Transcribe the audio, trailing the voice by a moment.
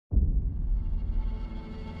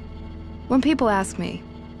When people ask me,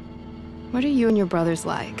 what are you and your brothers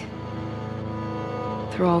like?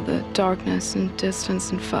 Through all the darkness and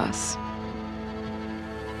distance and fuss,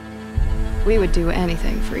 we would do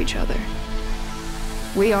anything for each other.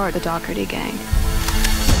 We are the Doherty gang.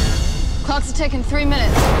 Clock's ticking 3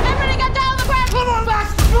 minutes. Everybody get down on the ground! Come on,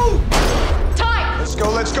 Max, move! Time! Let's go,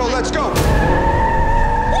 let's go, let's go!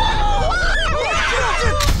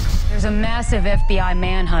 There's a massive FBI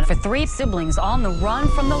manhunt for 3 siblings on the run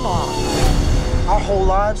from the law. Our whole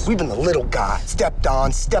lives, we've been the little guy. Stepped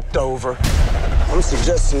on, stepped over. I'm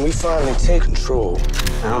suggesting we finally take control.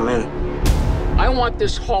 I'm in. I want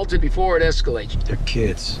this halted before it escalates. They're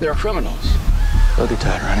kids. They're criminals. They'll get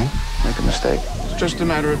tired running. Make a mistake. It's just a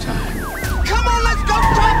matter of time. Come on, let's go!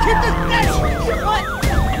 Try and keep this steady!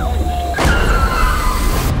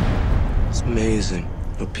 It's amazing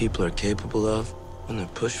what people are capable of when they're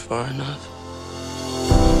pushed far enough.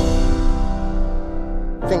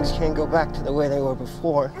 Things can't go back to the way they were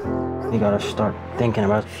before. You gotta start thinking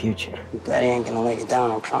about the future. Daddy ain't gonna let you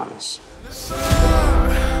down, I promise.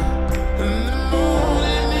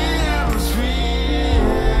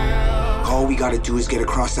 All we gotta do is get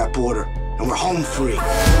across that border, and we're home free.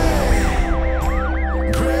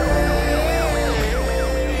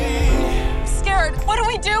 Scared. What do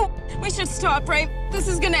we do? We should stop, right? This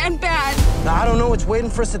is gonna end bad. Now, I don't know what's waiting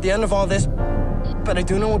for us at the end of all this, but I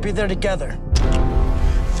do know we'll be there together.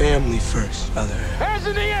 Family first, brother. Hands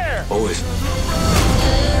in the air! Always.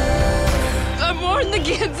 I'm more than the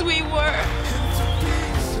kids we were.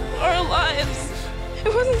 Our lives.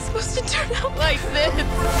 It wasn't supposed to turn out like this.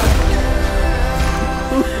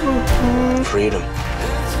 Freedom.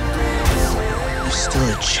 There's still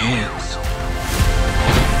a chance.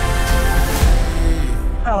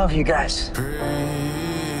 I love you guys.